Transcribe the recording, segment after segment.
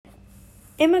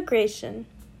Immigration.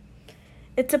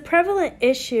 It's a prevalent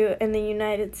issue in the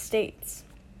United States.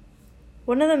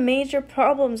 One of the major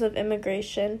problems of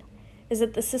immigration is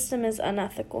that the system is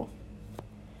unethical.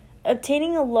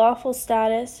 Obtaining a lawful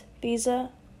status,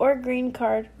 visa, or green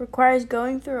card requires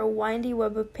going through a windy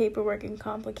web of paperwork and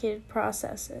complicated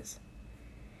processes.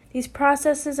 These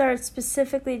processes are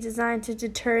specifically designed to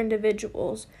deter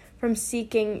individuals from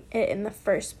seeking it in the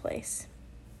first place.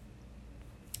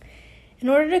 In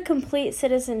order to complete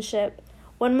citizenship,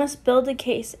 one must build a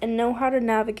case and know how to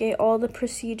navigate all the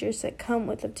procedures that come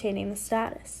with obtaining the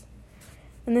status.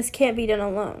 And this can't be done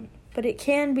alone, but it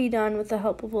can be done with the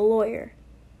help of a lawyer,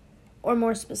 or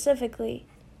more specifically,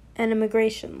 an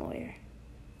immigration lawyer.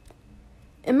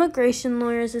 Immigration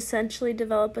lawyers essentially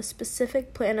develop a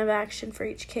specific plan of action for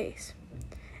each case,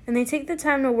 and they take the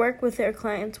time to work with their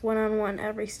clients one-on-one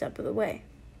every step of the way.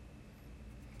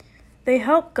 They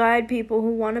help guide people who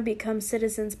want to become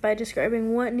citizens by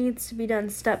describing what needs to be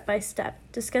done step by step,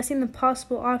 discussing the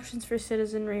possible options for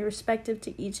citizenry respective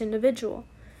to each individual,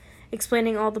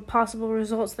 explaining all the possible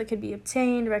results that could be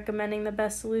obtained, recommending the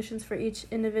best solutions for each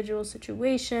individual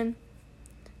situation,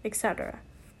 etc.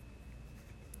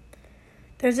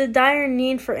 There's a dire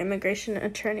need for immigration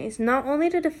attorneys, not only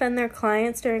to defend their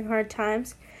clients during hard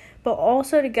times, but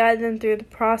also to guide them through the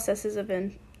processes of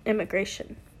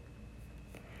immigration.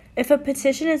 If a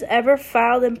petition is ever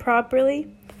filed improperly,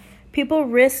 people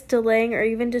risk delaying or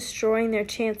even destroying their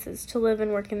chances to live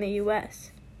and work in the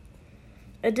U.S.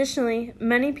 Additionally,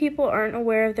 many people aren't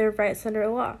aware of their rights under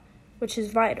law, which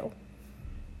is vital.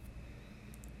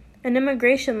 An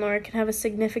immigration lawyer can have a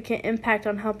significant impact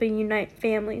on helping unite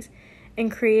families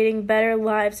and creating better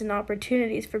lives and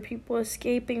opportunities for people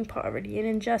escaping poverty and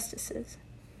injustices.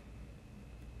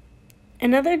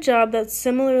 Another job that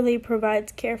similarly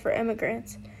provides care for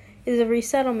immigrants is a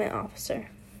resettlement officer.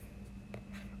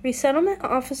 Resettlement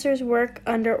officers work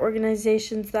under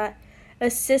organizations that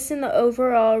assist in the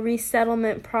overall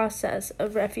resettlement process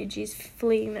of refugees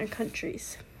fleeing their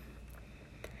countries.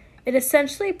 It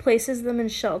essentially places them in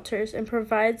shelters and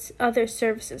provides other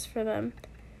services for them.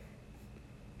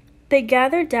 They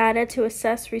gather data to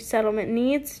assess resettlement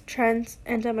needs, trends,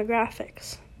 and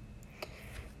demographics.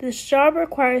 This job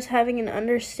requires having an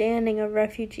understanding of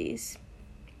refugees.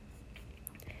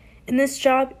 In this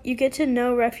job, you get to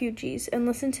know refugees and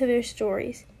listen to their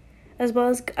stories, as well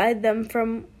as guide them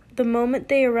from the moment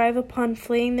they arrive upon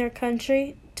fleeing their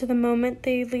country to the moment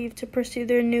they leave to pursue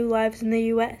their new lives in the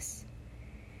U.S.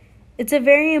 It's a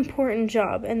very important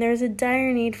job, and there's a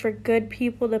dire need for good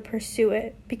people to pursue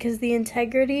it because the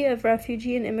integrity of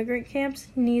refugee and immigrant camps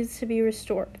needs to be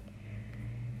restored.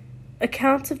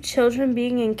 Accounts of children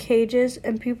being in cages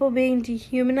and people being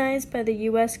dehumanized by the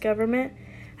U.S. government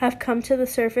have come to the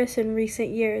surface in recent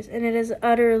years, and it is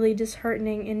utterly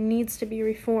disheartening and needs to be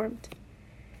reformed.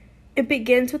 It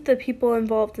begins with the people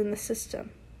involved in the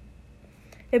system.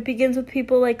 It begins with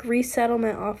people like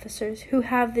resettlement officers who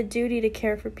have the duty to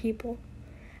care for people,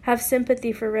 have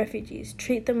sympathy for refugees,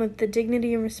 treat them with the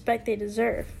dignity and respect they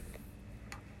deserve.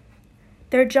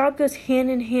 Their job goes hand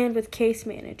in hand with case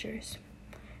managers,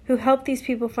 who help these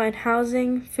people find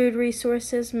housing, food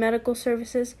resources, medical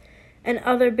services, and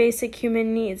other basic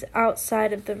human needs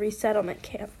outside of the resettlement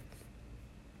camp.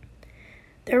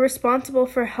 They're responsible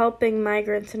for helping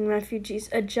migrants and refugees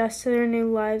adjust to their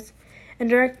new lives and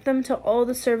direct them to all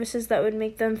the services that would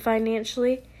make them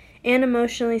financially and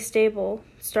emotionally stable,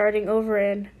 starting over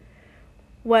in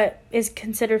what is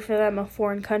considered for them a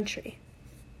foreign country.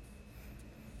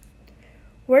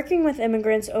 Working with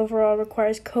immigrants overall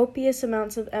requires copious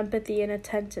amounts of empathy and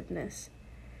attentiveness.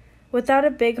 Without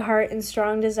a big heart and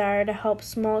strong desire to help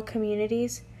small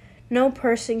communities, no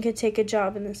person could take a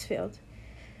job in this field.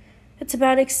 It's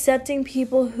about accepting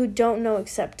people who don't know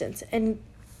acceptance and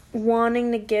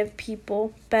wanting to give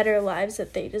people better lives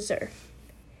that they deserve.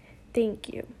 Thank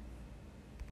you.